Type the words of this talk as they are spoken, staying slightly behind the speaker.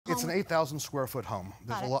home? It's an 8,000 square foot home.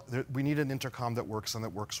 There's a lot. We need an intercom that works and that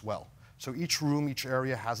works well. So each room, each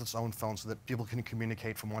area has its own phone so that people can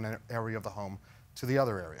communicate from one area of the home to the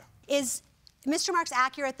other area. Is Mr. Marks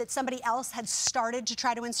accurate that somebody else had started to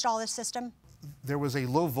try to install this system? There was a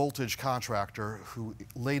low voltage contractor who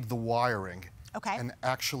laid the wiring and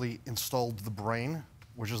actually installed the brain,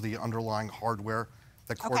 which is the underlying hardware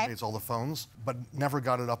that coordinates all the phones, but never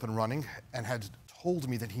got it up and running and had told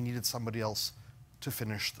me that he needed somebody else to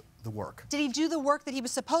finish the work. Did he do the work that he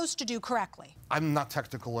was supposed to do correctly? I'm not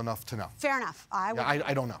technical enough to know. Fair enough.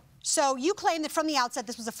 I don't know. So you claim that from the outset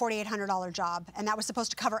this was a $4,800 job and that was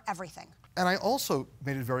supposed to cover everything. And I also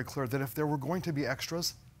made it very clear that if there were going to be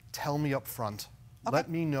extras, tell me up front.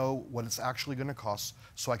 Let me know what it's actually going to cost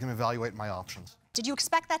so I can evaluate my options. Did you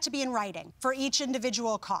expect that to be in writing for each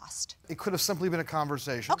individual cost? It could have simply been a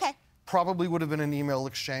conversation. Probably would have been an email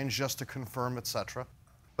exchange just to confirm, etc.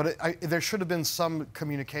 But there should have been some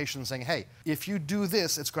communication saying, hey, if you do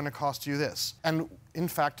this, it's going to cost you this. And in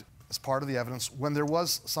fact, as part of the evidence, when there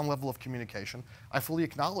was some level of communication, I fully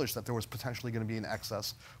acknowledged that there was potentially going to be an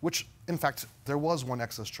excess, which, in fact, there was one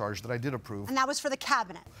excess charge that I did approve. And that was for the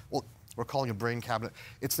cabinet? Well, we're calling it a brain cabinet.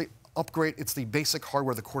 It's the upgrade, it's the basic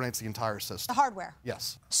hardware that coordinates the entire system. The hardware?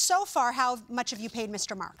 Yes. So far, how much have you paid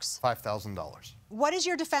Mr. Marks? $5,000. What is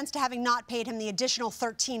your defense to having not paid him the additional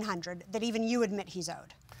 $1,300 that even you admit he's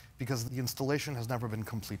owed? Because the installation has never been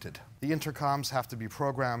completed. The intercoms have to be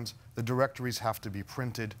programmed, the directories have to be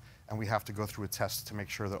printed, and we have to go through a test to make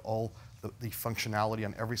sure that all the functionality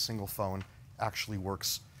on every single phone actually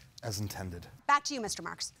works as intended. Back to you, Mr.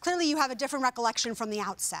 Marks. Clearly you have a different recollection from the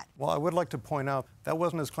outset. Well, I would like to point out that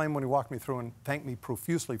wasn't his claim when he walked me through and thanked me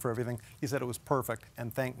profusely for everything. He said it was perfect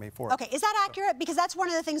and thanked me for it. Okay, is that accurate? Because that's one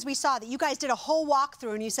of the things we saw, that you guys did a whole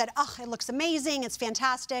walkthrough and you said, oh, it looks amazing, it's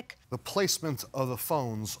fantastic. The placement of the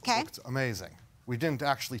phones looked amazing. We didn't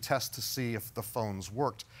actually test to see if the phones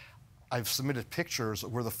worked. I've submitted pictures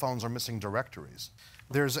where the phones are missing directories.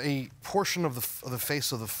 There's a portion of the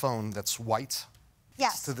face of the phone that's white.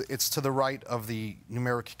 Yes. It's to the right of the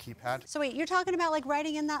numeric keypad. So wait, you're talking about like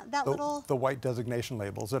writing in that little... The white designation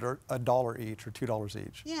labels that are $1 each or $2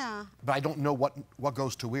 each. Yeah. But I don't know what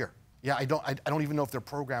goes to where. Yeah, I don't even know if they're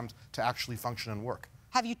programmed to actually function and work.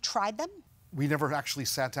 Have you tried them? We never actually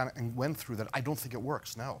sat down and went through that. I don't think it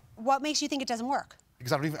works, no. What makes you think it doesn't work?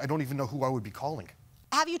 Because I don't even know who I would be calling.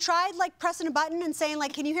 Have you tried like pressing a button and saying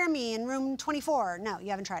like, can you hear me in room 24? No, you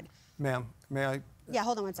haven't tried. Ma'am, may I? Yeah,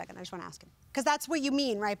 hold on one second. I just want to ask him. Because that's what you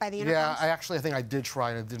mean, right, by the intercoms? Yeah, I think I did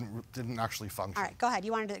try and it didn't actually function. All right, go ahead.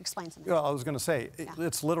 You wanted to explain something. Well, I was going to say,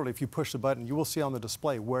 it's literally, if you push the button, you will see on the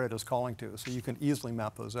display where it is calling to, so you can easily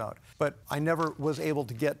map those out. But I never was able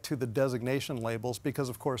to get to the designation labels because,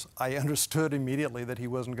 of course, I understood immediately that he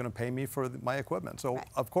wasn't going to pay me for my equipment. So,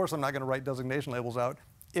 of course, I'm not going to write designation labels out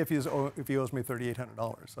if he owes me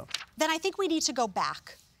 $3,800. So. Then I think we need to go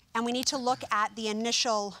back, and we need to look at the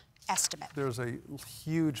initial estimate. There's a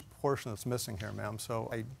huge portion that's missing here, ma'am, so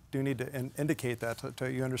I do need to indicate that so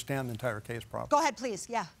you understand the entire case properly. Go ahead, please,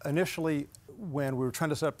 yeah. Initially, when we were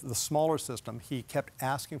trying to set up the smaller system, he kept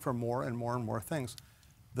asking for more and more and more things.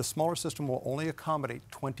 The smaller system will only accommodate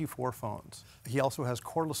 24 phones. He also has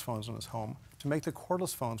cordless phones in his home. To make the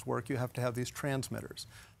cordless phones work, you have to have these transmitters.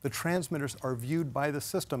 The transmitters are viewed by the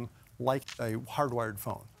system like a hardwired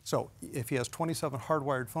phone. So if he has 27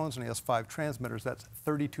 hardwired phones and he has 5 transmitters, that's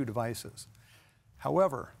 32 devices.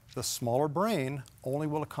 However, the smaller brain only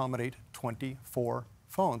will accommodate 24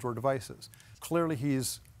 phones or devices. Clearly,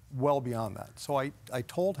 he's well beyond that. So I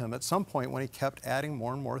told him at some point when he kept adding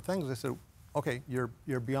more and more things, I said, okay,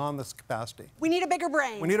 you're beyond this capacity. We need a bigger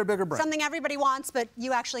brain. We need a bigger brain. Something everybody wants, but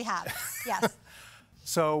you actually have. Yes.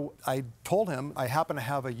 So I told him I happen to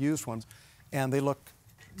have a used one, and they look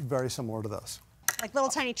very similar to this. Like little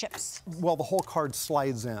tiny chips. Well, the whole card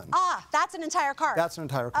slides in. Ah, that's an entire card. That's an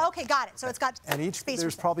entire card. Okay, got it. So it's got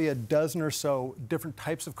there's probably a dozen or so different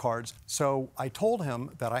types of cards. So I told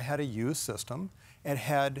him that I had a used system and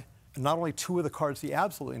had not only 2 of the cards he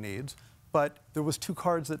absolutely needs, but there was 2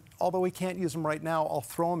 cards that, although he can't use them right now, I'll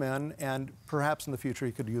throw them in, and perhaps in the future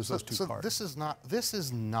he could use those 2 cards. This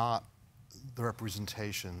is not the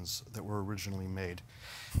representations that were originally made.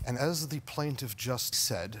 And as the plaintiff just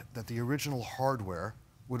said, that the original hardware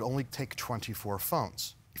would only take 24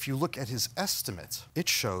 phones. If you look at his estimate, it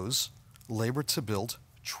shows labor to build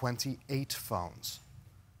 28 phones.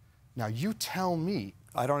 Now you tell me...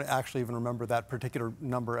 I don't actually even remember that particular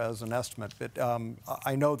number as an estimate, but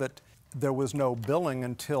I know that there was no billing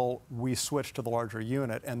until we switched to the larger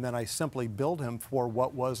unit, and then I simply billed him for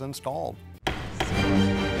what was installed.